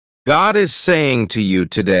God is saying to you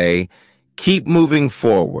today, keep moving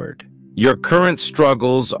forward. Your current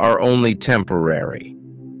struggles are only temporary.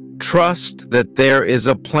 Trust that there is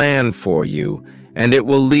a plan for you, and it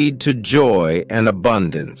will lead to joy and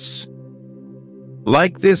abundance.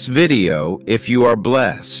 Like this video if you are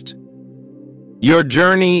blessed. Your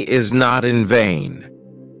journey is not in vain.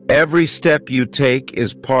 Every step you take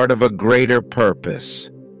is part of a greater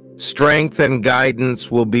purpose. Strength and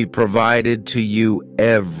guidance will be provided to you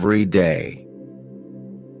every day.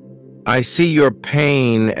 I see your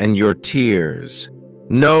pain and your tears.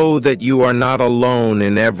 Know that you are not alone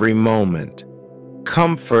in every moment.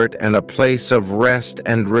 Comfort and a place of rest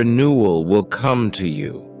and renewal will come to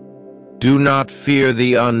you. Do not fear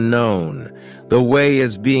the unknown. The way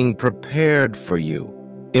is being prepared for you.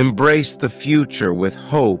 Embrace the future with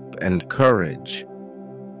hope and courage.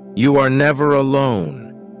 You are never alone.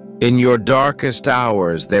 In your darkest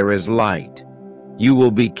hours there is light. You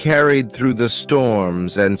will be carried through the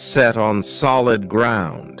storms and set on solid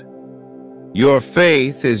ground. Your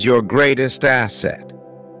faith is your greatest asset.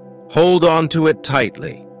 Hold on to it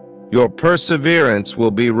tightly. Your perseverance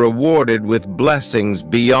will be rewarded with blessings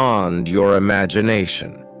beyond your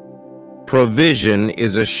imagination. Provision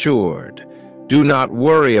is assured. Do not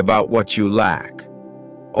worry about what you lack.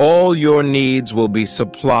 All your needs will be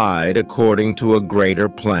supplied according to a greater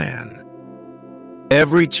plan.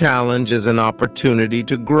 Every challenge is an opportunity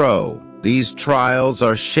to grow. These trials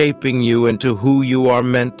are shaping you into who you are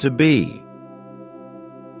meant to be.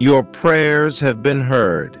 Your prayers have been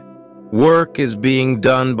heard. Work is being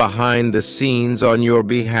done behind the scenes on your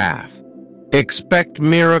behalf. Expect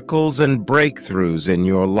miracles and breakthroughs in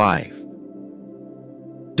your life.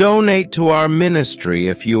 Donate to our ministry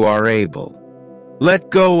if you are able.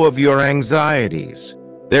 Let go of your anxieties.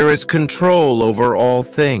 There is control over all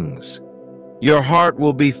things. Your heart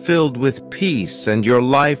will be filled with peace and your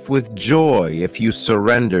life with joy if you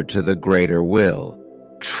surrender to the greater will.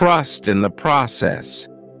 Trust in the process.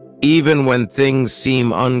 Even when things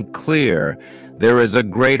seem unclear, there is a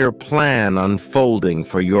greater plan unfolding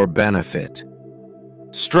for your benefit.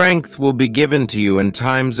 Strength will be given to you in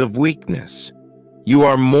times of weakness. You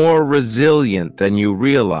are more resilient than you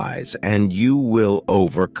realize, and you will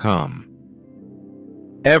overcome.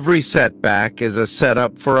 Every setback is a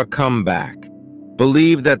setup for a comeback.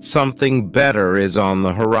 Believe that something better is on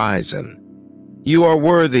the horizon. You are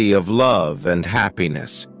worthy of love and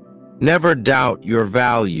happiness. Never doubt your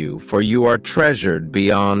value, for you are treasured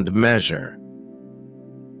beyond measure.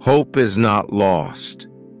 Hope is not lost.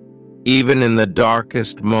 Even in the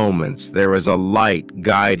darkest moments, there is a light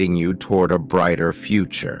guiding you toward a brighter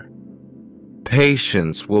future.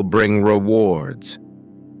 Patience will bring rewards.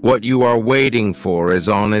 What you are waiting for is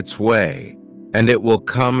on its way, and it will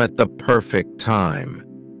come at the perfect time.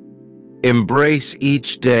 Embrace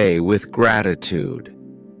each day with gratitude.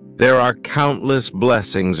 There are countless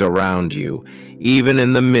blessings around you, even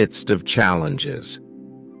in the midst of challenges.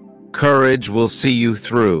 Courage will see you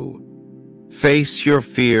through. Face your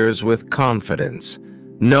fears with confidence,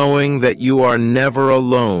 knowing that you are never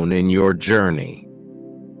alone in your journey.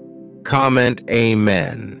 Comment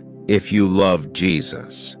Amen if you love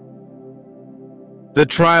Jesus. The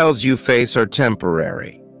trials you face are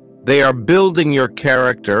temporary. They are building your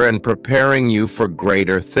character and preparing you for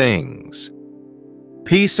greater things.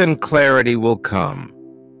 Peace and clarity will come.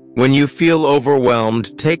 When you feel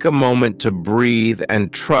overwhelmed, take a moment to breathe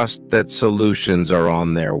and trust that solutions are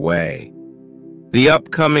on their way. The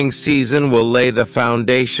upcoming season will lay the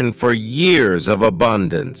foundation for years of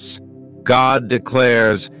abundance. God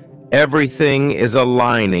declares, everything is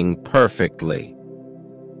aligning perfectly.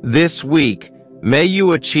 This week, may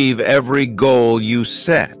you achieve every goal you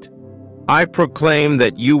set. I proclaim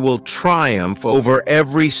that you will triumph over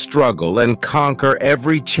every struggle and conquer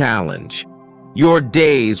every challenge. Your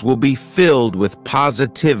days will be filled with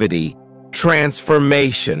positivity,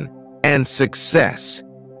 transformation, and success.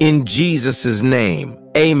 In Jesus' name,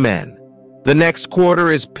 amen. The next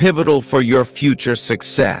quarter is pivotal for your future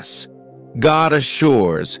success. God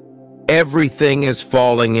assures, everything is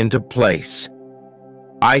falling into place.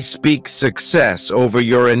 I speak success over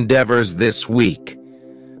your endeavors this week.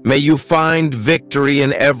 May you find victory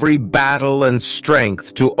in every battle and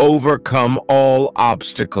strength to overcome all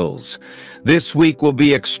obstacles. This week will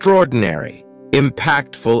be extraordinary,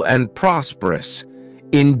 impactful, and prosperous.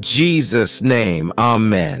 In Jesus' name,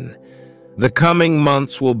 amen. The coming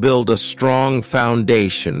months will build a strong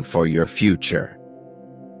foundation for your future.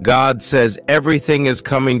 God says everything is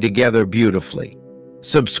coming together beautifully.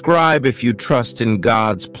 Subscribe if you trust in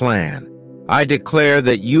God's plan. I declare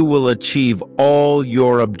that you will achieve all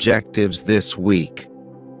your objectives this week.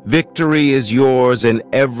 Victory is yours in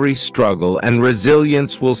every struggle, and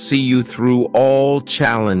resilience will see you through all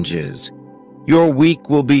challenges. Your week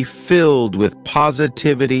will be filled with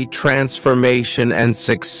positivity, transformation, and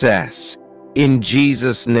success. In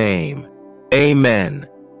Jesus' name, amen.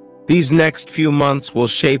 These next few months will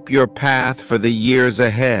shape your path for the years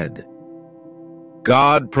ahead.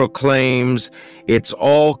 God proclaims, it's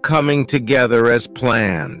all coming together as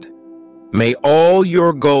planned. May all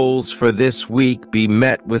your goals for this week be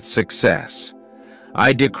met with success.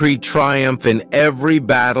 I decree triumph in every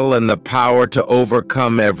battle and the power to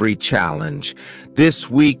overcome every challenge. This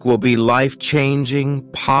week will be life-changing,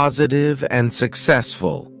 positive, and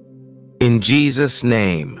successful. In Jesus'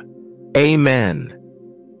 name, amen.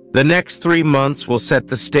 The next 3 months will set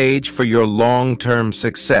the stage for your long-term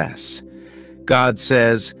success. God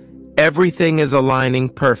says, everything is aligning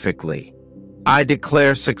perfectly. I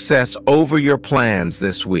declare success over your plans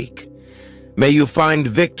this week. May you find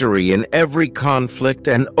victory in every conflict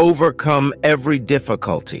and overcome every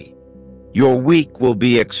difficulty. Your week will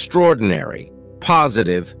be extraordinary,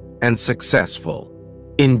 positive, and successful.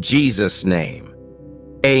 In Jesus' name,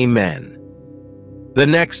 amen. The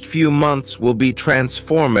next few months will be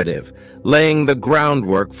transformative, laying the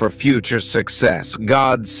groundwork for future success.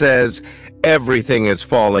 God says everything is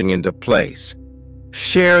falling into place.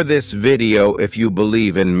 Share this video if you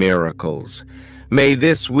believe in miracles. May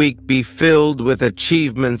this week be filled with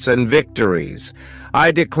achievements and victories.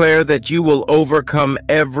 I declare that you will overcome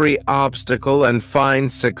every obstacle and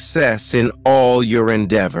find success in all your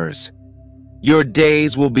endeavors. Your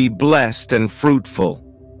days will be blessed and fruitful.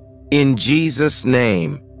 In Jesus'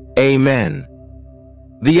 name, amen.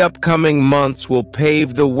 The upcoming months will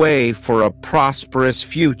pave the way for a prosperous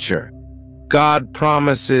future. God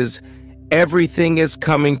promises everything is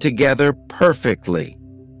coming together perfectly.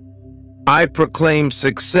 I proclaim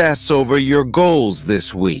success over your goals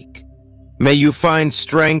this week. May you find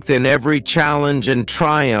strength in every challenge and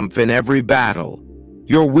triumph in every battle.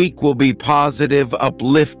 Your week will be positive,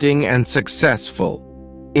 uplifting, and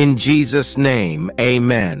successful. In Jesus' name,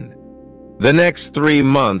 amen. The next 3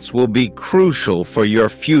 months will be crucial for your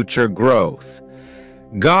future growth.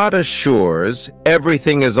 God assures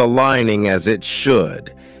everything is aligning as it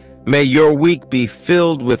should. May your week be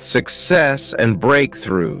filled with success and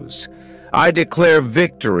breakthroughs. I declare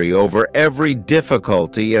victory over every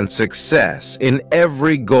difficulty and success in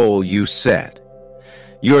every goal you set.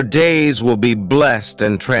 Your days will be blessed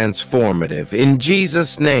and transformative. In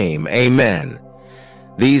Jesus' name, amen.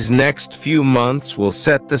 These next few months will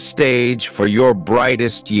set the stage for your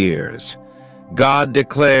brightest years. God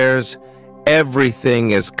declares,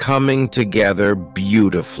 everything is coming together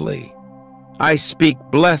beautifully. I speak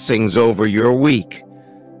blessings over your week.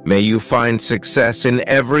 May you find success in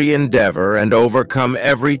every endeavor and overcome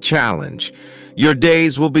every challenge. Your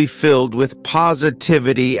days will be filled with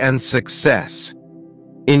positivity and success.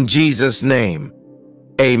 In Jesus' name,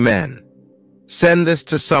 amen. Send this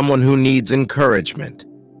to someone who needs encouragement.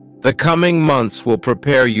 The coming months will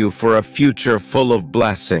prepare you for a future full of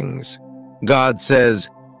blessings. God says,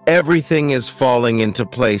 everything is falling into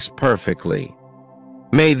place perfectly.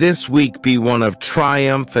 May this week be one of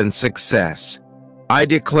triumph and success. I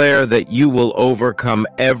declare that you will overcome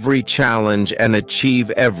every challenge and achieve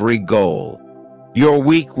every goal. Your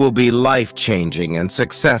week will be life-changing and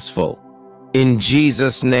successful. In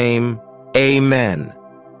Jesus' name, amen.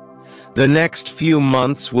 The next few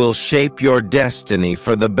months will shape your destiny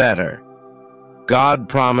for the better. God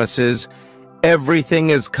promises everything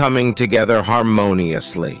is coming together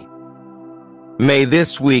harmoniously. May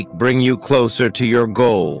this week bring you closer to your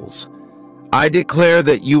goals. I declare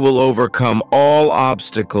that you will overcome all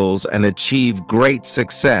obstacles and achieve great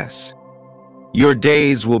success. Your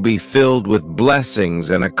days will be filled with blessings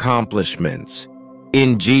and accomplishments.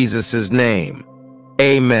 In Jesus' name,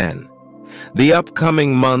 amen. The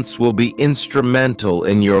upcoming months will be instrumental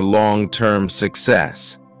in your long-term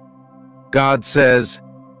success. God says,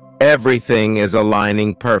 everything is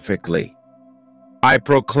aligning perfectly. I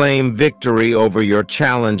proclaim victory over your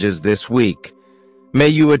challenges this week. May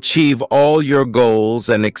you achieve all your goals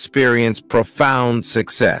and experience profound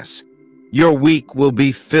success. Your week will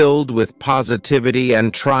be filled with positivity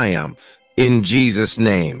and triumph. In Jesus'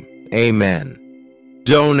 name, amen.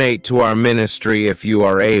 Donate to our ministry if you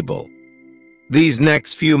are able. These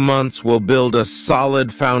next few months will build a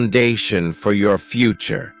solid foundation for your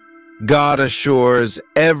future. God assures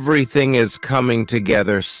everything is coming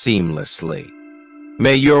together seamlessly.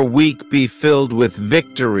 May your week be filled with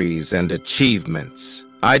victories and achievements.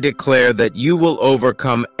 I declare that you will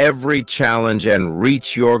overcome every challenge and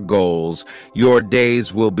reach your goals. Your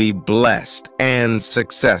days will be blessed and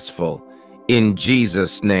successful. In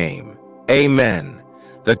Jesus' name, amen.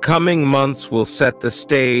 The coming months will set the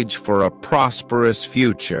stage for a prosperous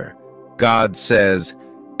future. God says,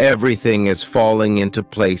 everything is falling into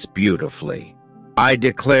place beautifully. I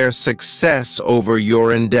declare success over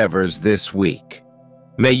your endeavors this week.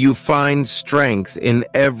 May you find strength in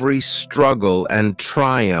every struggle and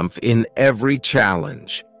triumph in every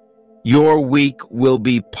challenge. Your week will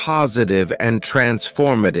be positive and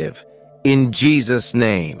transformative. In Jesus'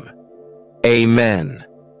 name, amen.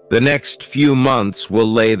 The next few months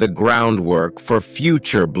will lay the groundwork for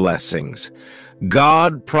future blessings.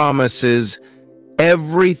 God promises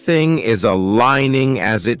everything is aligning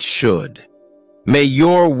as it should. May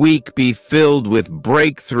your week be filled with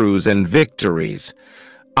breakthroughs and victories.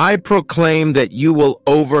 I proclaim that you will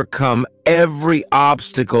overcome every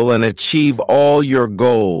obstacle and achieve all your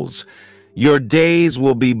goals. Your days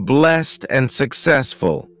will be blessed and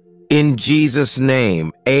successful. In Jesus'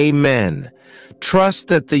 name, amen. Trust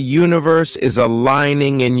that the universe is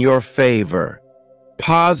aligning in your favor.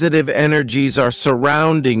 Positive energies are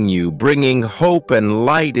surrounding you, bringing hope and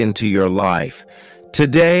light into your life.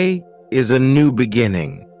 Today is a new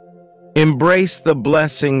beginning. Embrace the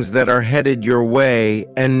blessings that are headed your way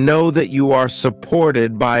and know that you are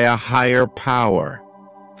supported by a higher power.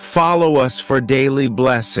 Follow us for daily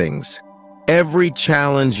blessings. Every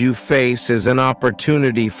challenge you face is an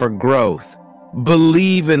opportunity for growth.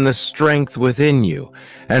 Believe in the strength within you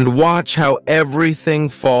and watch how everything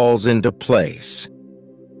falls into place.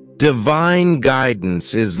 Divine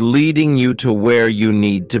guidance is leading you to where you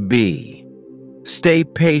need to be. Stay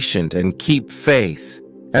patient and keep faith,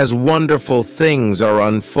 as wonderful things are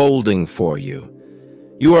unfolding for you.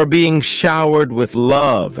 You are being showered with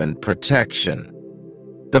love and protection.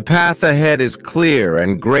 The path ahead is clear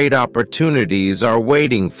and great opportunities are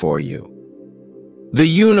waiting for you. The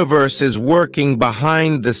universe is working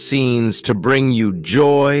behind the scenes to bring you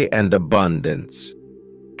joy and abundance.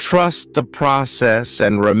 Trust the process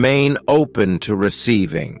and remain open to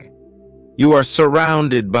receiving. You are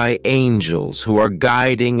surrounded by angels who are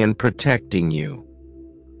guiding and protecting you.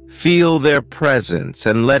 Feel their presence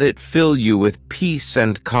and let it fill you with peace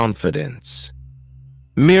and confidence.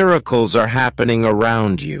 Miracles are happening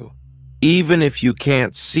around you, even if you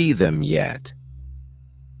can't see them yet.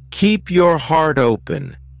 Keep your heart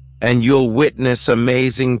open, and you'll witness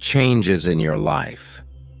amazing changes in your life.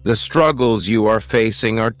 The struggles you are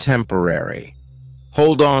facing are temporary.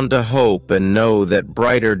 Hold on to hope and know that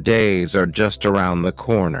brighter days are just around the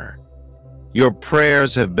corner. Your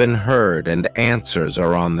prayers have been heard and answers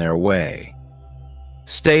are on their way.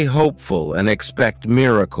 Stay hopeful and expect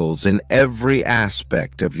miracles in every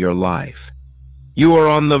aspect of your life. You are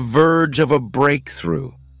on the verge of a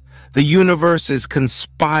breakthrough. The universe is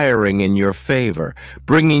conspiring in your favor,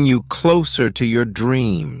 bringing you closer to your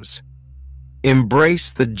dreams.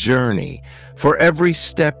 Embrace the journey, for every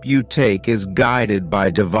step you take is guided by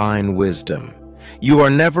divine wisdom. You are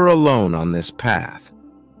never alone on this path.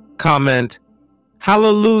 Comment,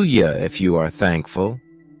 "Hallelujah," if you are thankful.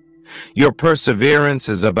 Your perseverance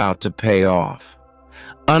is about to pay off.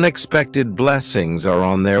 Unexpected blessings are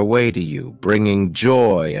on their way to you, bringing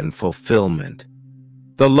joy and fulfillment.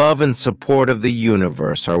 The love and support of the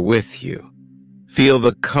universe are with you. Feel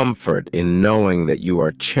the comfort in knowing that you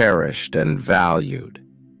are cherished and valued.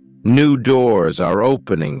 New doors are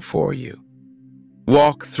opening for you.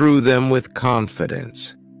 Walk through them with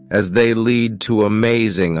confidence, as they lead to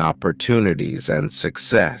amazing opportunities and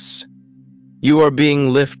success. You are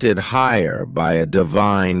being lifted higher by a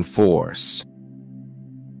divine force.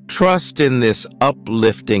 Trust in this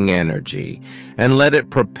uplifting energy and let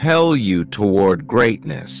it propel you toward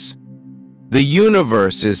greatness. The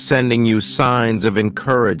universe is sending you signs of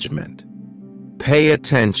encouragement. Pay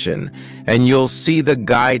attention, and you'll see the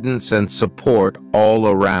guidance and support all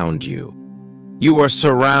around you. You are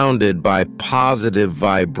surrounded by positive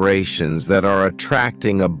vibrations that are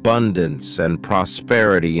attracting abundance and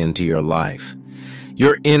prosperity into your life.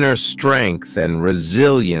 Your inner strength and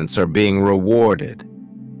resilience are being rewarded.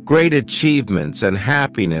 Great achievements and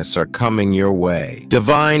happiness are coming your way.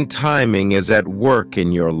 Divine timing is at work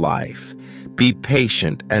in your life. Be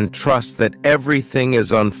patient and trust that everything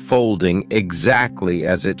is unfolding exactly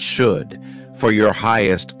as it should, for your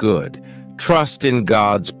highest good. Trust in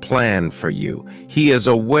God's plan for you. He is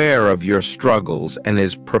aware of your struggles and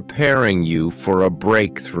is preparing you for a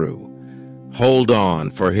breakthrough. Hold on,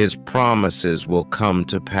 for His promises will come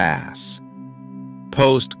to pass.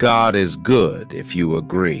 Post "God is good" if you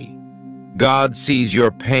agree. God sees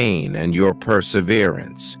your pain and your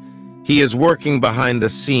perseverance. He is working behind the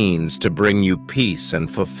scenes to bring you peace and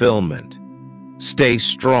fulfillment. Stay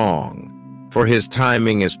strong, for His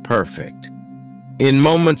timing is perfect. In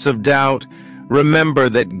moments of doubt, remember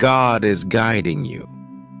that God is guiding you.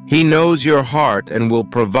 He knows your heart and will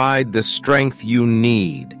provide the strength you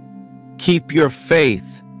need. Keep your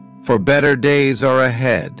faith, for better days are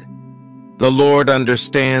ahead. The Lord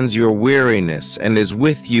understands your weariness and is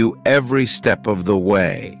with you every step of the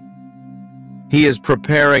way. He is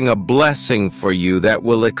preparing a blessing for you that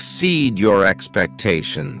will exceed your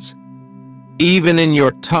expectations. Even in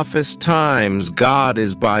your toughest times, God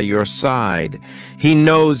is by your side. He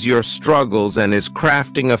knows your struggles and is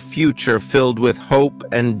crafting a future filled with hope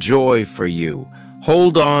and joy for you.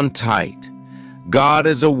 Hold on tight. God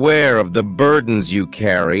is aware of the burdens you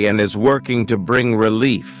carry and is working to bring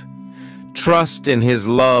relief. Trust in His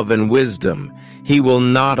love and wisdom. He will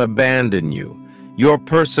not abandon you. Your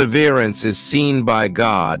perseverance is seen by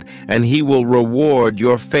God, and He will reward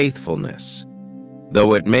your faithfulness.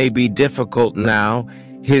 Though it may be difficult now,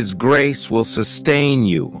 His grace will sustain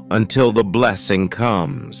you until the blessing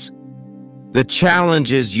comes. The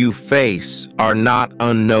challenges you face are not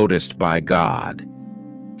unnoticed by God.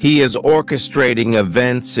 He is orchestrating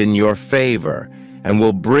events in your favor and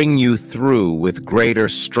will bring you through with greater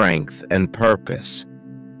strength and purpose.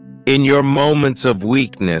 In your moments of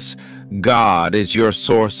weakness, God is your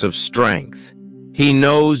source of strength. He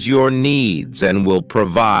knows your needs and will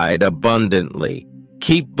provide abundantly.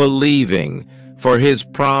 Keep believing, for His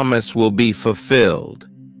promise will be fulfilled.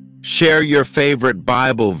 Share your favorite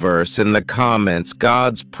Bible verse in the comments.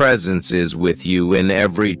 God's presence is with you in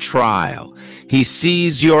every trial. He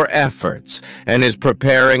sees your efforts and is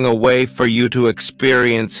preparing a way for you to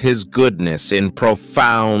experience His goodness in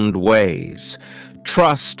profound ways.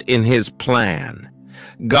 Trust in His plan.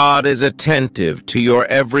 God is attentive to your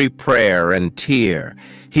every prayer and tear.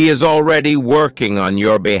 He is already working on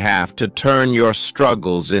your behalf to turn your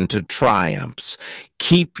struggles into triumphs.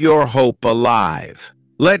 Keep your hope alive.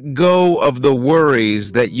 Let go of the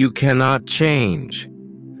worries that you cannot change.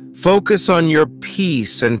 Focus on your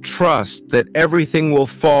peace and trust that everything will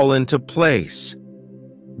fall into place.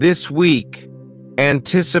 This week,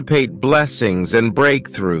 anticipate blessings and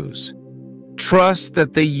breakthroughs. Trust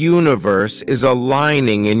that the universe is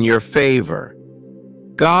aligning in your favor.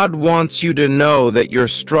 God wants you to know that your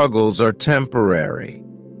struggles are temporary.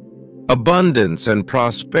 Abundance and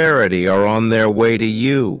prosperity are on their way to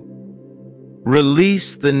you.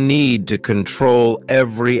 Release the need to control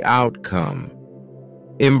every outcome.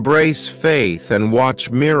 Embrace faith and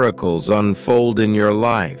watch miracles unfold in your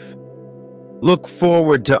life. Look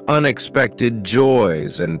forward to unexpected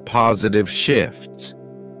joys and positive shifts.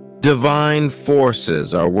 Divine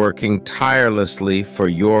forces are working tirelessly for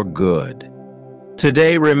your good.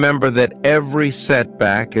 Today, remember that every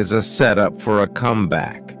setback is a setup for a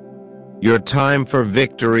comeback. Your time for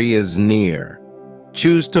victory is near.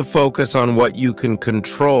 Choose to focus on what you can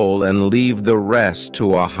control and leave the rest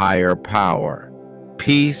to a higher power.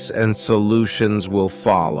 Peace and solutions will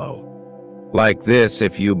follow. Like this,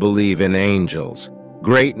 if you believe in angels,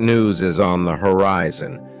 great news is on the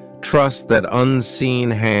horizon. Trust that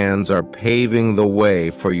unseen hands are paving the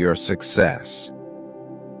way for your success.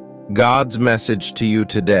 God's message to you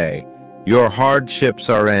today: your hardships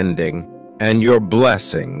are ending and your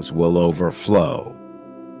blessings will overflow.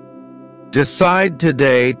 Decide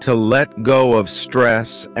today to let go of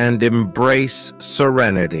stress and embrace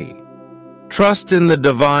serenity. Trust in the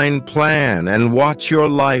divine plan and watch your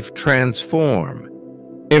life transform.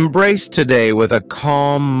 Embrace today with a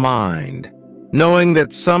calm mind, knowing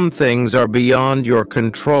that some things are beyond your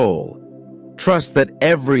control. Trust that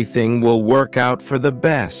everything will work out for the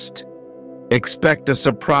best. Expect a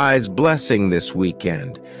surprise blessing this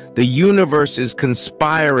weekend. The universe is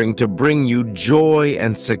conspiring to bring you joy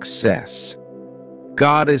and success.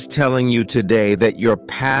 God is telling you today that your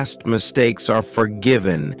past mistakes are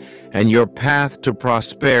forgiven and your path to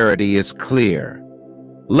prosperity is clear.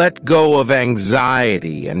 Let go of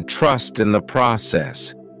anxiety and trust in the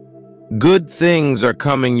process. Good things are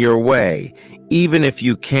coming your way, even if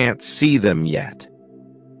you can't see them yet.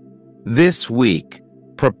 This week,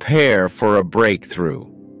 prepare for a breakthrough.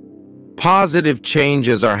 Positive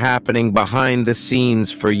changes are happening behind the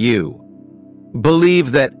scenes for you.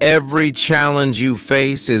 Believe that every challenge you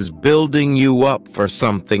face is building you up for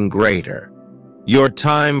something greater. Your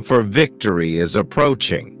time for victory is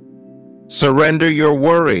approaching. Surrender your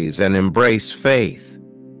worries and embrace faith.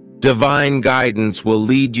 Divine guidance will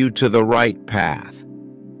lead you to the right path.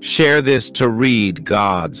 Share this to read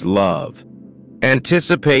God's love.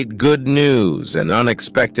 Anticipate good news and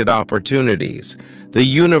unexpected opportunities. The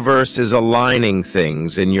universe is aligning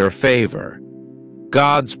things in your favor.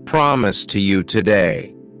 God's promise to you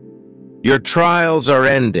today: your trials are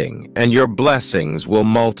ending and your blessings will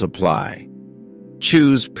multiply.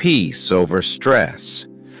 Choose peace over stress.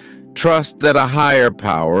 Trust that a higher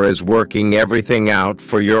power is working everything out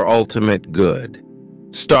for your ultimate good.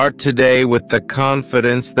 Start today with the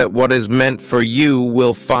confidence that what is meant for you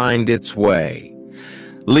will find its way.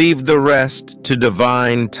 Leave the rest to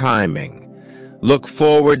divine timing. Look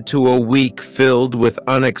forward to a week filled with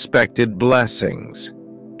unexpected blessings.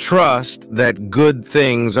 Trust that good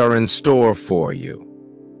things are in store for you.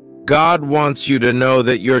 God wants you to know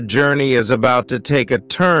that your journey is about to take a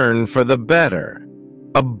turn for the better.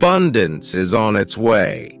 Abundance is on its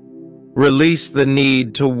way. Release the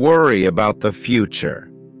need to worry about the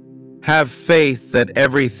future. Have faith that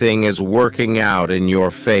everything is working out in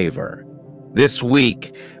your favor. This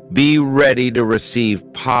week, be ready to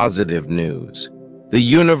receive positive news. The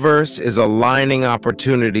universe is aligning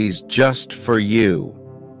opportunities just for you.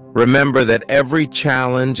 Remember that every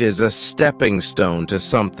challenge is a stepping stone to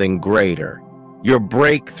something greater. Your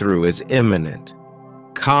breakthrough is imminent.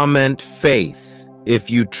 Comment faith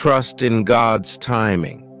if you trust in God's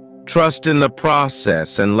timing. Trust in the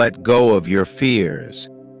process and let go of your fears.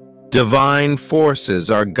 Divine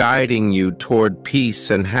forces are guiding you toward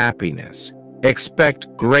peace and happiness.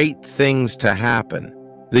 Expect great things to happen.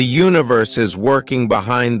 The universe is working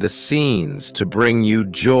behind the scenes to bring you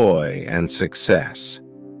joy and success.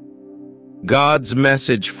 God's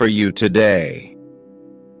message for you today: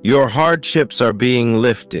 your hardships are being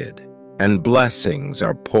lifted and blessings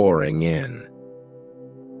are pouring in.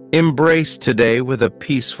 Embrace today with a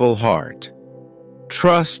peaceful heart.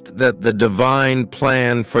 Trust that the divine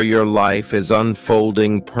plan for your life is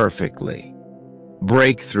unfolding perfectly.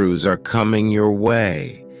 Breakthroughs are coming your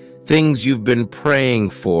way. Things you've been praying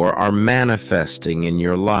for are manifesting in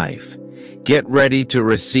your life. Get ready to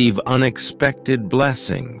receive unexpected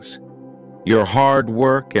blessings. Your hard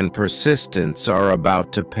work and persistence are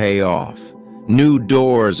about to pay off. New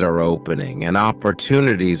doors are opening and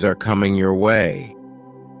opportunities are coming your way.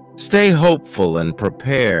 Stay hopeful and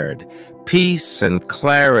prepared. Peace and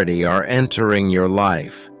clarity are entering your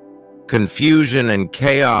life. Confusion and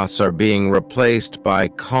chaos are being replaced by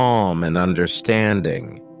calm and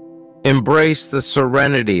understanding. Embrace the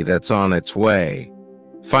serenity that's on its way.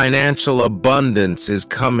 Financial abundance is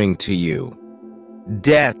coming to you.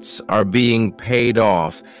 Debts are being paid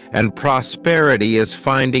off, and prosperity is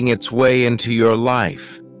finding its way into your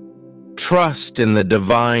life. Trust in the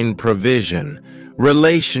divine provision.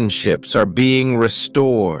 Relationships are being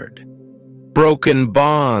restored. Broken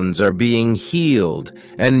bonds are being healed,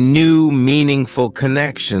 and new meaningful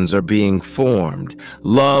connections are being formed.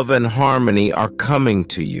 Love and harmony are coming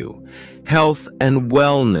to you. Health and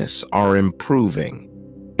wellness are improving.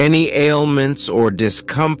 Any ailments or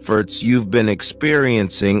discomforts you've been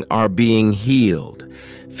experiencing are being healed.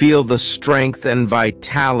 Feel the strength and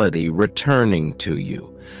vitality returning to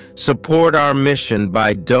you. Support our mission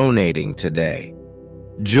by donating today.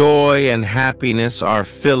 Joy and happiness are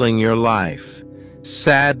filling your life.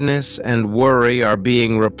 Sadness and worry are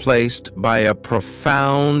being replaced by a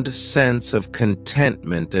profound sense of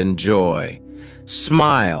contentment and joy.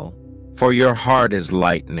 Smile, for your heart is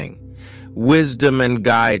lightening. Wisdom and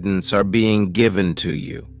guidance are being given to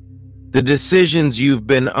you. The decisions you've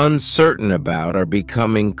been uncertain about are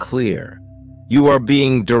becoming clear. You are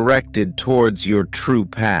being directed towards your true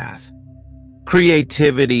path.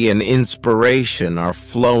 Creativity and inspiration are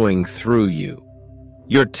flowing through you.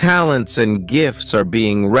 Your talents and gifts are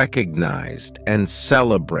being recognized and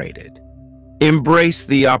celebrated. Embrace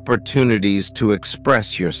the opportunities to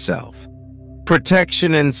express yourself.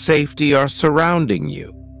 Protection and safety are surrounding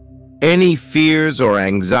you. Any fears or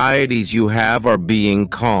anxieties you have are being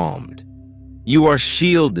calmed. You are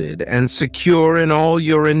shielded and secure in all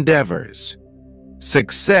your endeavors.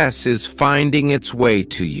 Success is finding its way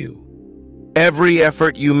to you. Every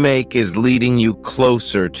effort you make is leading you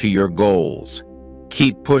closer to your goals.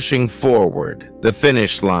 Keep pushing forward. The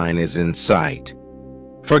finish line is in sight.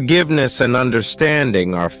 Forgiveness and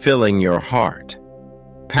understanding are filling your heart.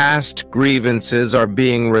 Past grievances are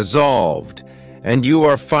being resolved, and you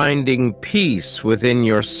are finding peace within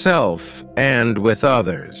yourself and with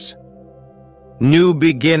others. New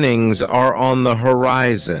beginnings are on the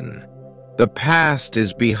horizon. The past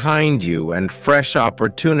is behind you and fresh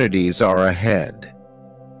opportunities are ahead.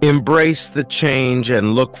 Embrace the change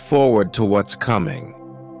and look forward to what's coming.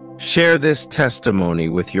 Share this testimony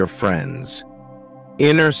with your friends.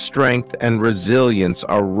 Inner strength and resilience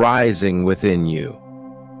are rising within you.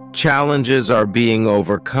 Challenges are being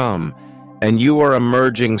overcome, and you are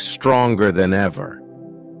emerging stronger than ever.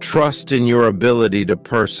 Trust in your ability to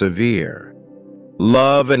persevere.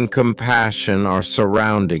 Love and compassion are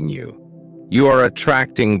surrounding you. You are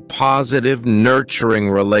attracting positive, nurturing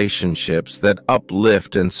relationships that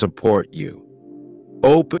uplift and support you.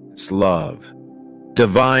 Open love.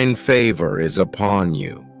 Divine favor is upon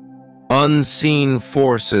you. Unseen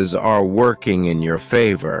forces are working in your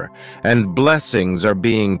favor, and blessings are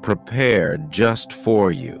being prepared just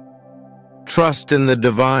for you. Trust in the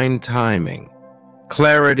divine timing.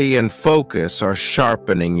 Clarity and focus are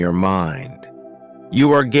sharpening your mind.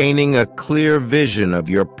 You are gaining a clear vision of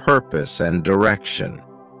your purpose and direction.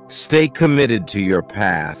 Stay committed to your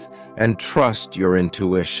path and trust your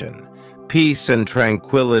intuition. Peace and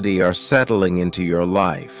tranquility are settling into your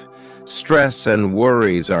life. Stress and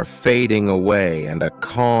worries are fading away, and a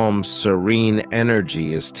calm, serene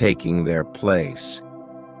energy is taking their place.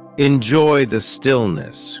 Enjoy the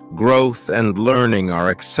stillness. Growth and learning are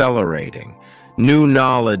accelerating. New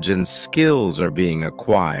knowledge and skills are being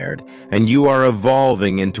acquired, and you are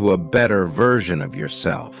evolving into a better version of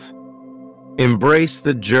yourself. Embrace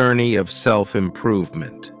the journey of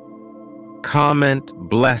self-improvement. Comment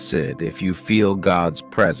 "blessed" if you feel God's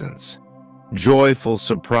presence. Joyful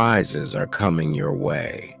surprises are coming your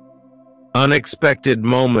way. Unexpected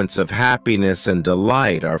moments of happiness and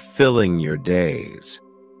delight are filling your days.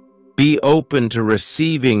 Be open to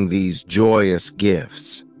receiving these joyous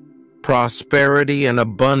gifts. Prosperity and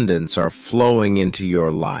abundance are flowing into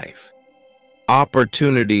your life.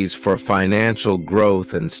 Opportunities for financial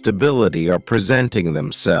growth and stability are presenting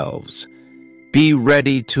themselves. Be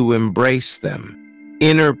ready to embrace them.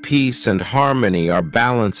 Inner peace and harmony are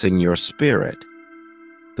balancing your spirit.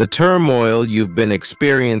 The turmoil you've been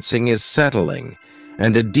experiencing is settling,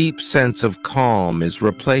 and a deep sense of calm is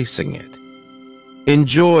replacing it.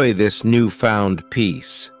 Enjoy this newfound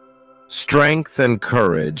peace. Strength and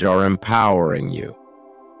courage are empowering you.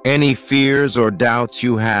 Any fears or doubts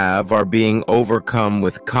you have are being overcome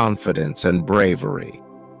with confidence and bravery.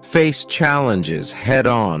 Face challenges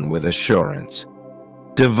head-on with assurance.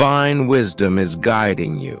 Divine wisdom is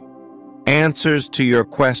guiding you. Answers to your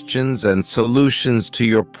questions and solutions to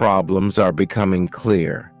your problems are becoming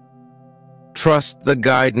clear. Trust the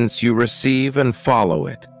guidance you receive and follow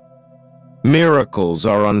it. Miracles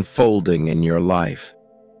are unfolding in your life.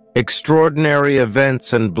 Extraordinary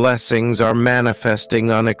events and blessings are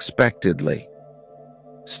manifesting unexpectedly.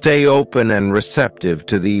 Stay open and receptive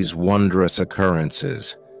to these wondrous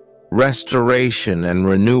occurrences. Restoration and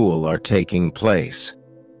renewal are taking place.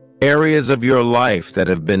 Areas of your life that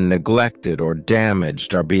have been neglected or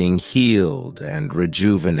damaged are being healed and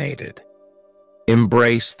rejuvenated.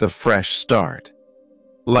 Embrace the fresh start.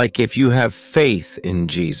 Like if you have faith in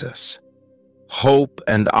Jesus. Hope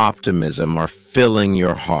and optimism are filling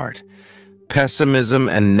your heart. Pessimism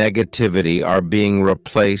and negativity are being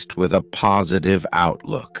replaced with a positive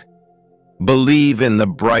outlook. Believe in the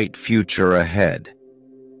bright future ahead.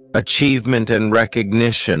 Achievement and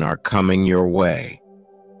recognition are coming your way.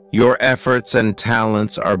 Your efforts and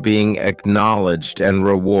talents are being acknowledged and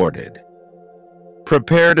rewarded.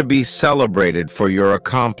 Prepare to be celebrated for your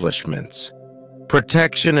accomplishments.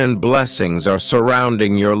 Protection and blessings are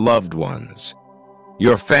surrounding your loved ones.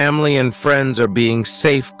 Your family and friends are being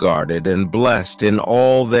safeguarded and blessed in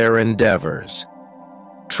all their endeavors.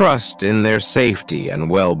 Trust in their safety and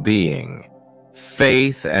well-being.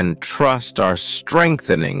 Faith and trust are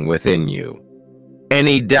strengthening within you.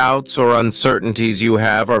 Any doubts or uncertainties you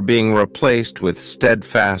have are being replaced with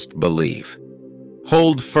steadfast belief.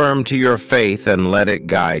 Hold firm to your faith and let it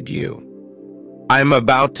guide you. I'm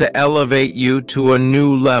about to elevate you to a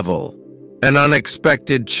new level. An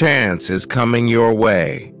unexpected chance is coming your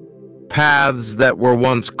way. Paths that were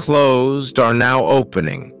once closed are now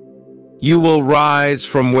opening. You will rise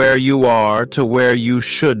from where you are to where you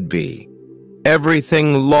should be.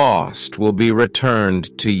 Everything lost will be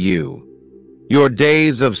returned to you. Your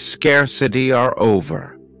days of scarcity are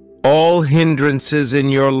over. All hindrances in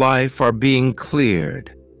your life are being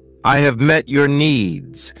cleared. I have met your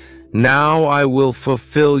needs. Now I will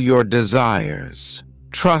fulfill your desires.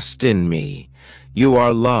 Trust in me. You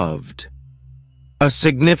are loved. A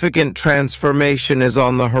significant transformation is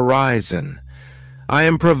on the horizon. I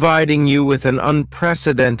am providing you with an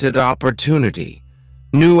unprecedented opportunity.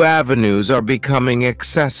 New avenues are becoming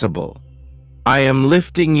accessible. I am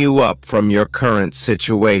lifting you up from your current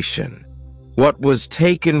situation. What was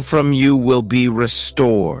taken from you will be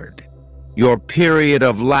restored. Your period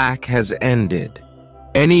of lack has ended.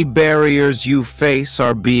 Any barriers you face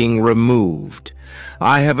are being removed.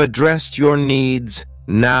 I have addressed your needs.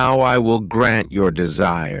 Now I will grant your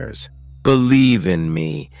desires. Believe in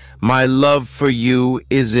me. My love for you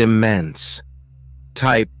is immense.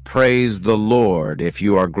 Type "Praise the Lord" if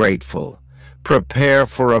you are grateful. Prepare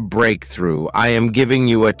for a breakthrough. I am giving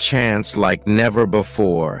you a chance like never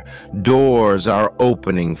before. Doors are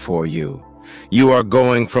opening for you. You are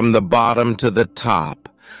going from the bottom to the top.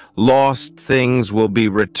 Lost things will be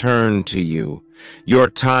returned to you. Your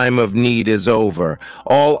time of need is over.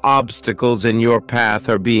 All obstacles in your path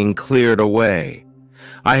are being cleared away.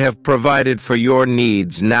 I have provided for your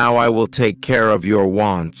needs. Now I will take care of your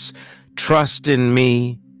wants. Trust in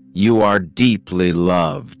me. You are deeply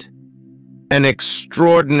loved. An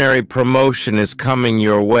extraordinary promotion is coming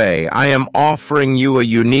your way. I am offering you a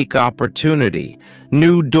unique opportunity.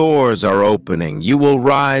 New doors are opening. You will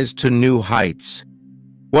rise to new heights.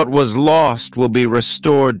 What was lost will be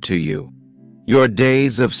restored to you. Your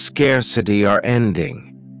days of scarcity are ending.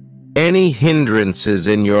 Any hindrances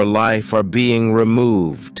in your life are being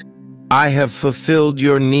removed. I have fulfilled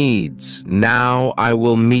your needs. Now I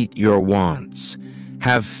will meet your wants.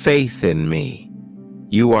 Have faith in me.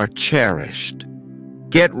 You are cherished.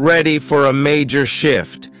 Get ready for a major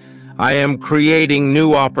shift. I am creating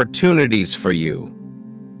new opportunities for you.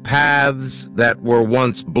 Paths that were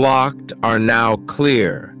once blocked are now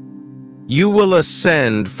clear. You will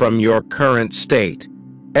ascend from your current state.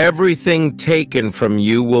 Everything taken from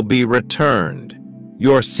you will be returned.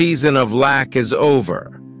 Your season of lack is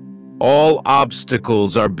over. All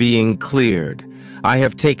obstacles are being cleared. I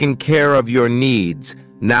have taken care of your needs.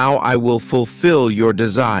 Now I will fulfill your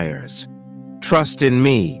desires. Trust in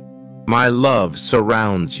me. My love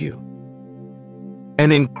surrounds you.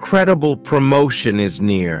 An incredible promotion is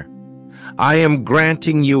near. I am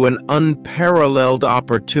granting you an unparalleled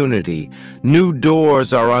opportunity. New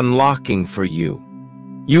doors are unlocking for you.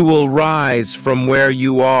 You will rise from where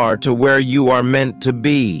you are to where you are meant to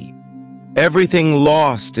be. Everything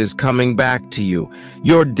lost is coming back to you.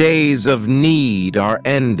 Your days of need are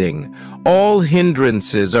ending. All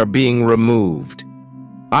hindrances are being removed.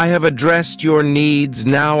 I have addressed your needs.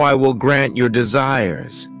 Now I will grant your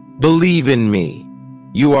desires. Believe in me.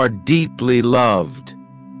 You are deeply loved.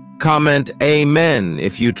 Comment Amen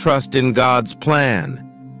if you trust in God's plan.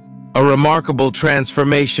 A remarkable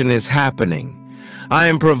transformation is happening. I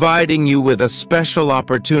am providing you with a special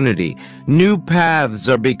opportunity. New paths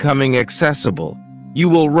are becoming accessible. You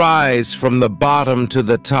will rise from the bottom to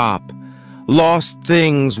the top. Lost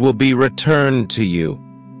things will be returned to you.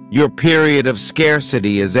 Your period of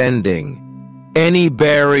scarcity is ending. Any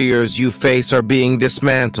barriers you face are being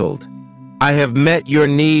dismantled. I have met your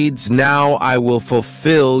needs. Now I will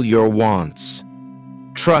fulfill your wants.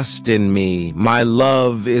 Trust in me. My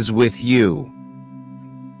love is with you.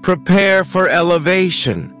 Prepare for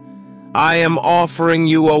elevation. I am offering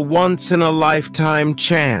you a once-in-a-lifetime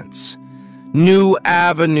chance. New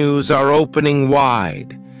avenues are opening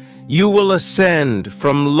wide. You will ascend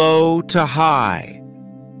from low to high.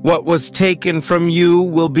 What was taken from you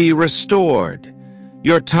will be restored.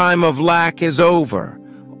 Your time of lack is over.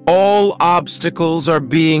 All obstacles are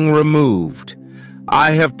being removed.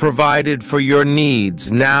 I have provided for your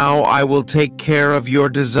needs. Now I will take care of your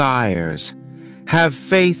desires. Have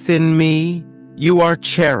faith in me. You are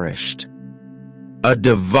cherished. A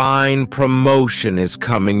divine promotion is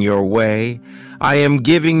coming your way. I am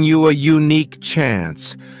giving you a unique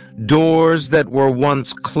chance. Doors that were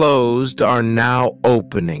once closed are now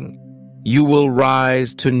opening. You will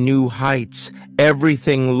rise to new heights.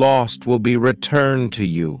 Everything lost will be returned to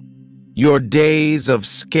you. Your days of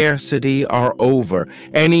scarcity are over.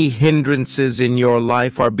 Any hindrances in your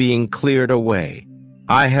life are being cleared away.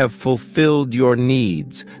 I have fulfilled your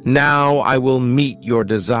needs. Now I will meet your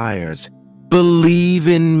desires. Believe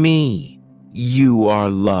in me. You are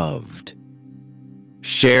loved.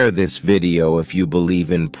 Share this video if you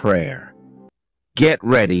believe in prayer. Get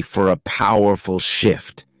ready for a powerful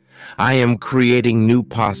shift. I am creating new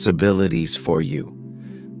possibilities for you.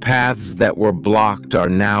 Paths that were blocked are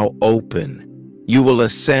now open. You will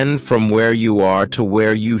ascend from where you are to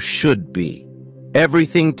where you should be.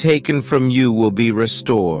 Everything taken from you will be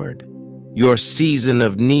restored. Your season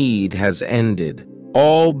of need has ended.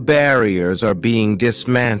 All barriers are being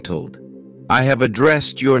dismantled. I have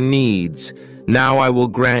addressed your needs. Now I will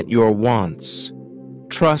grant your wants.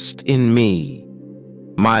 Trust in me.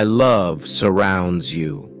 My love surrounds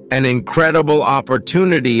you. An incredible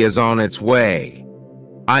opportunity is on its way.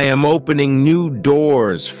 I am opening new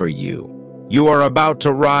doors for you. You are about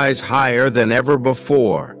to rise higher than ever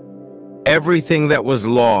before. Everything that was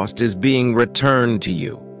lost is being returned to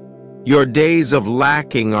you. Your days of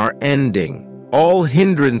lacking are ending. All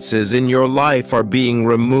hindrances in your life are being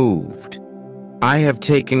removed. I have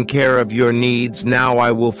taken care of your needs. Now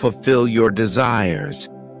I will fulfill your desires.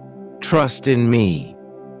 Trust in me.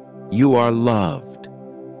 You are loved.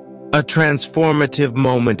 A transformative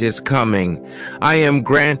moment is coming. I am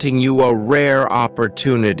granting you a rare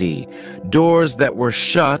opportunity. Doors that were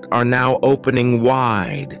shut are now opening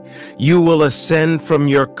wide. You will ascend from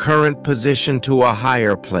your current position to a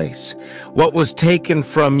higher place. What was taken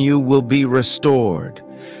from you will be restored.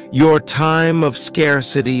 Your time of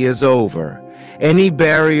scarcity is over. Any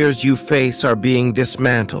barriers you face are being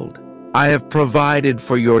dismantled. I have provided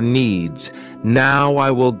for your needs. Now I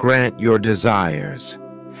will grant your desires.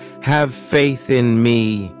 Have faith in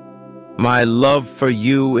me. My love for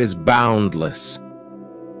you is boundless.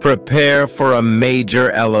 Prepare for a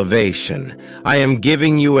major elevation. I am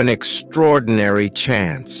giving you an extraordinary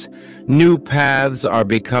chance. New paths are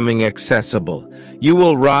becoming accessible. You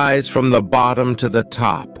will rise from the bottom to the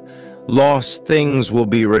top. Lost things will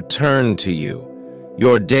be returned to you.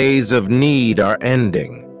 Your days of need are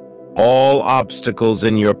ending. All obstacles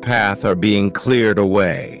in your path are being cleared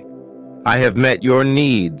away. I have met your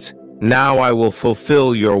needs. Now I will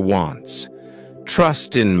fulfill your wants.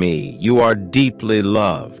 Trust in me. You are deeply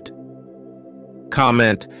loved.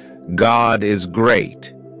 Comment, God is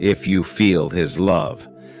great if you feel his love.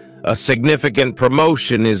 A significant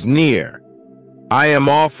promotion is near. I am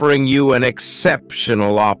offering you an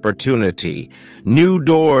exceptional opportunity. New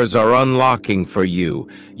doors are unlocking for you.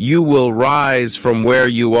 You will rise from where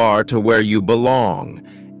you are to where you belong.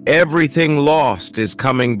 Everything lost is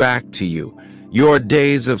coming back to you. Your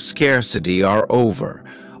days of scarcity are over.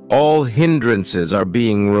 All hindrances are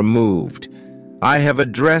being removed. I have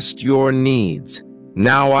addressed your needs.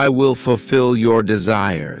 Now I will fulfill your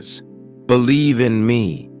desires. Believe in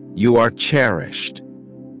me. You are cherished.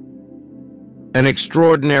 An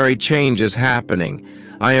extraordinary change is happening.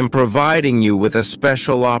 I am providing you with a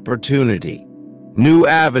special opportunity. New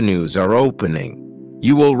avenues are opening.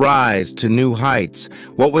 You will rise to new heights.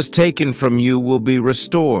 What was taken from you will be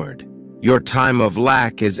restored. Your time of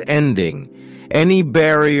lack is ending. Any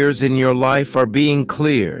barriers in your life are being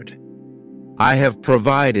cleared. I have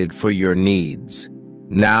provided for your needs.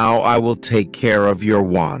 Now I will take care of your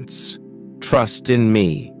wants. Trust in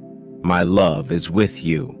me. My love is with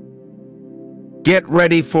you. Get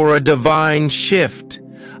ready for a divine shift.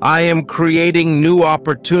 I am creating new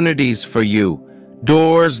opportunities for you.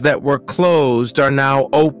 Doors that were closed are now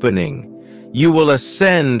opening. You will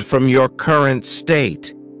ascend from your current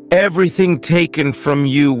state. Everything taken from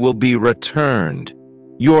you will be returned.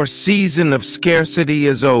 Your season of scarcity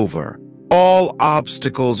is over. All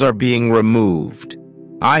obstacles are being removed.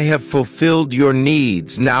 I have fulfilled your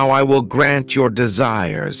needs. Now I will grant your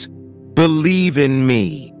desires. Believe in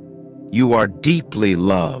me. You are deeply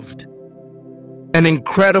loved. An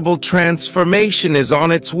incredible transformation is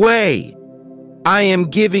on its way. I am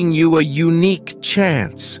giving you a unique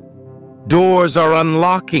chance. Doors are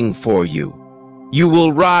unlocking for you. You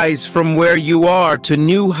will rise from where you are to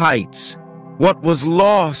new heights. What was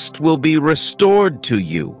lost will be restored to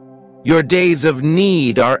you. Your days of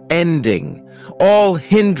need are ending. All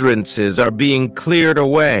hindrances are being cleared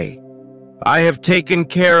away. I have taken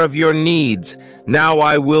care of your needs. Now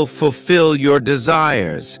I will fulfill your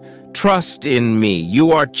desires. Trust in me.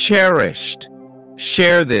 You are cherished.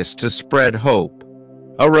 Share this to spread hope.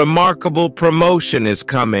 A remarkable promotion is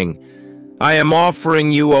coming. I am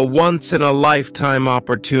offering you a once-in-a-lifetime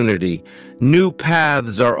opportunity. New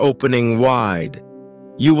paths are opening wide.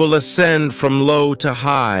 You will ascend from low to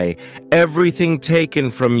high. Everything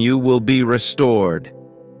taken from you will be restored.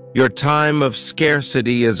 Your time of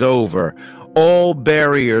scarcity is over. All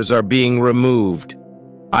barriers are being removed.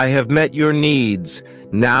 I have met your needs.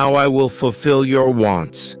 Now I will fulfill your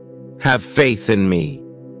wants. Have faith in me.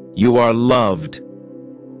 You are loved.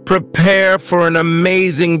 Prepare for an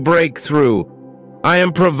amazing breakthrough. I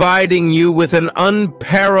am providing you with an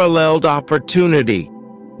unparalleled opportunity.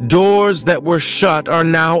 Doors that were shut are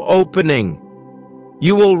now opening.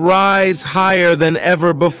 You will rise higher than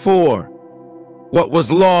ever before. What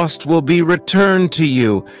was lost will be returned to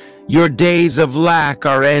you. Your days of lack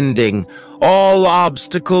are ending. All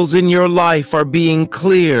obstacles in your life are being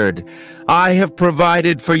cleared. I have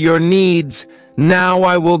provided for your needs. Now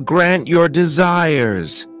I will grant your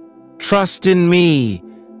desires. Trust in me.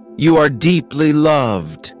 You are deeply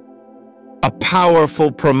loved. A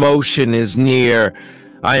powerful promotion is near.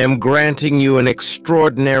 I am granting you an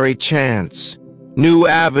extraordinary chance. New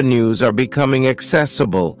avenues are becoming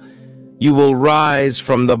accessible. You will rise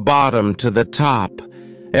from the bottom to the top.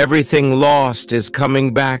 Everything lost is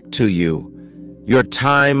coming back to you. Your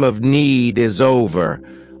time of need is over.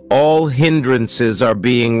 All hindrances are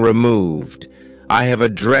being removed. I have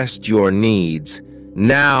addressed your needs.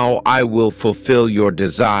 Now I will fulfill your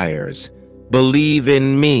desires. Believe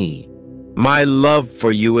in me. My love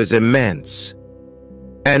for you is immense.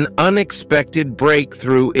 An unexpected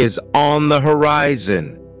breakthrough is on the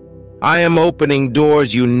horizon. I am opening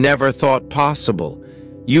doors you never thought possible.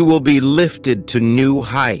 You will be lifted to new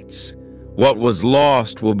heights. What was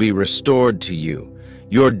lost will be restored to you.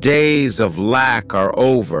 Your days of lack are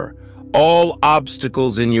over. All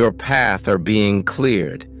obstacles in your path are being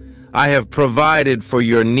cleared. I have provided for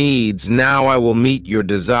your needs. Now I will meet your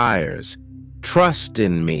desires. Trust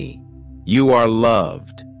in me. You are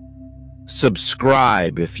loved.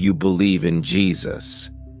 Subscribe if you believe in Jesus.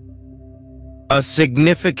 A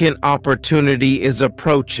significant opportunity is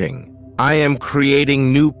approaching. I am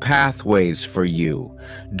creating new pathways for you.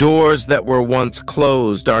 Doors that were once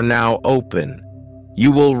closed are now open.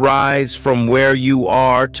 You will rise from where you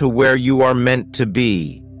are to where you are meant to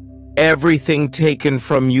be. Everything taken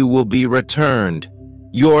from you will be returned.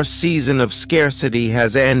 Your season of scarcity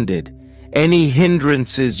has ended. Any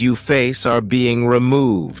hindrances you face are being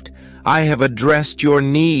removed. I have addressed your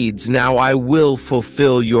needs. Now I will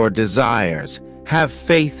fulfill your desires. Have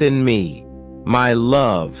faith in me. My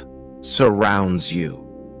love surrounds you.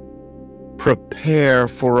 Prepare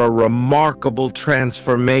for a remarkable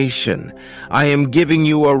transformation. I am giving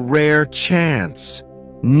you a rare chance.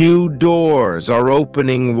 New doors are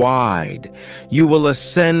opening wide. You will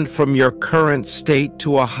ascend from your current state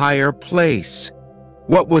to a higher place.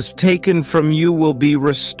 What was taken from you will be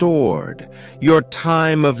restored. Your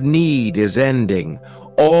time of need is ending.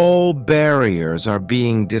 All barriers are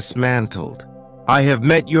being dismantled. I have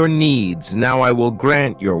met your needs. Now I will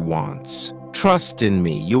grant your wants. Trust in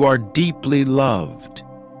me. You are deeply loved.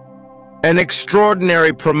 An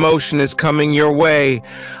extraordinary promotion is coming your way.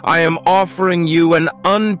 I am offering you an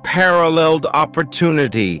unparalleled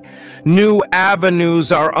opportunity. New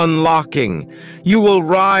avenues are unlocking. You will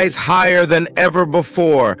rise higher than ever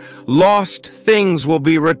before. Lost things will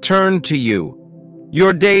be returned to you.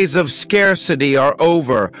 Your days of scarcity are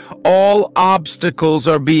over. All obstacles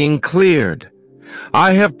are being cleared.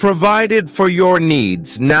 I have provided for your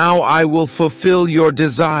needs. Now I will fulfill your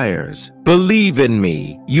desires. Believe in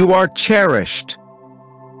me. You are cherished.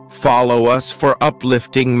 Follow us for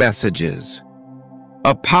uplifting messages.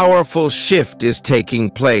 A powerful shift is taking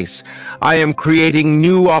place. I am creating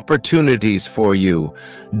new opportunities for you.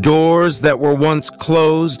 Doors that were once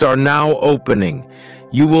closed are now opening.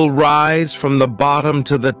 You will rise from the bottom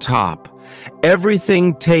to the top.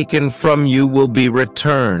 Everything taken from you will be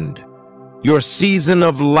returned. Your season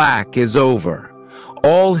of lack is over.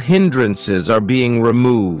 All hindrances are being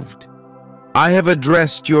removed. I have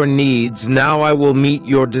addressed your needs. Now I will meet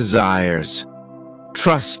your desires.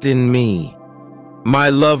 Trust in me. My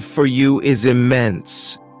love for you is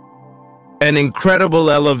immense. An incredible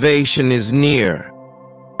elevation is near.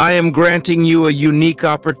 I am granting you a unique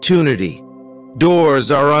opportunity. Doors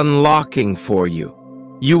are unlocking for you.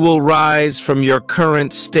 You will rise from your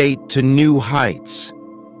current state to new heights.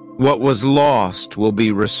 What was lost will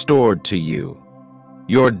be restored to you.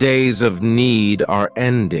 Your days of need are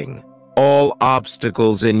ending. All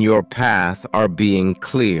obstacles in your path are being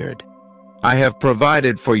cleared. I have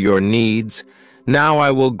provided for your needs. Now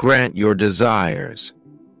I will grant your desires.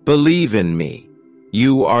 Believe in me.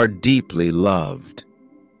 You are deeply loved.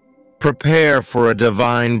 Prepare for a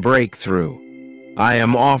divine breakthrough. I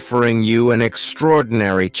am offering you an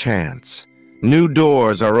extraordinary chance. New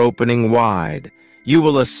doors are opening wide. You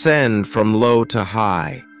will ascend from low to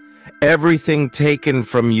high. Everything taken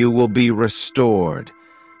from you will be restored.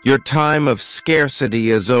 Your time of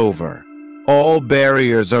scarcity is over. All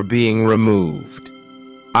barriers are being removed.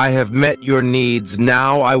 I have met your needs.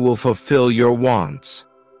 Now I will fulfill your wants.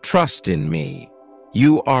 Trust in me.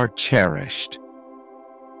 You are cherished.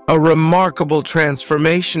 A remarkable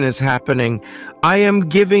transformation is happening. I am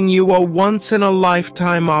giving you a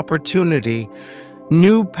once-in-a-lifetime opportunity.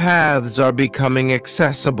 New paths are becoming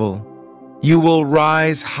accessible. You will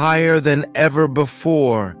rise higher than ever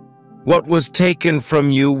before. What was taken from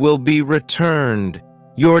you will be returned.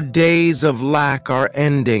 Your days of lack are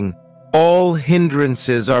ending. All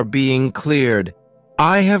hindrances are being cleared.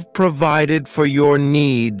 I have provided for your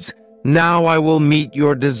needs. Now I will meet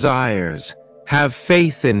your desires. Have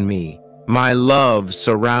faith in me. My love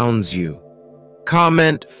surrounds you.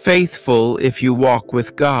 Comment faithful if you walk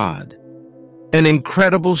with God. An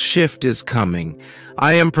incredible shift is coming.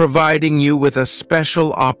 I am providing you with a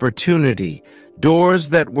special opportunity. Doors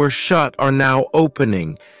that were shut are now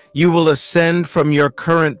opening. You will ascend from your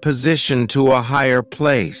current position to a higher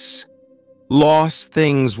place. Lost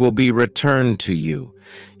things will be returned to you.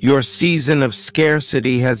 Your season of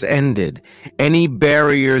scarcity has ended. Any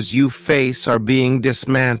barriers you face are being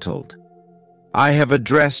dismantled. I have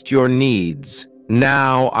addressed your needs.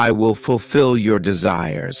 Now I will fulfill your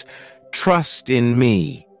desires. Trust in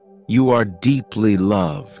me. You are deeply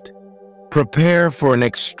loved. Prepare for an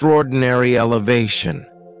extraordinary elevation.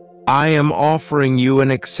 I am offering you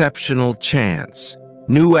an exceptional chance.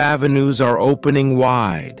 New avenues are opening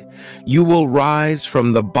wide. You will rise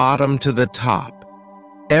from the bottom to the top.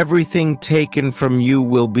 Everything taken from you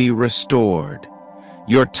will be restored.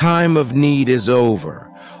 Your time of need is over.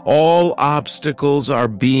 All obstacles are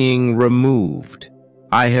being removed.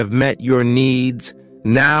 I have met your needs.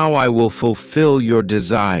 Now I will fulfill your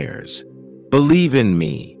desires. Believe in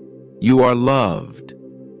me. You are loved.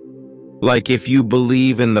 Like if you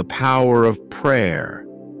believe in the power of prayer.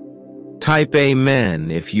 Type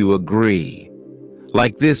Amen if you agree.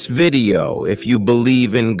 Like this video if you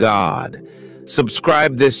believe in God.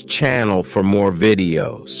 Subscribe this channel for more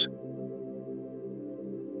videos.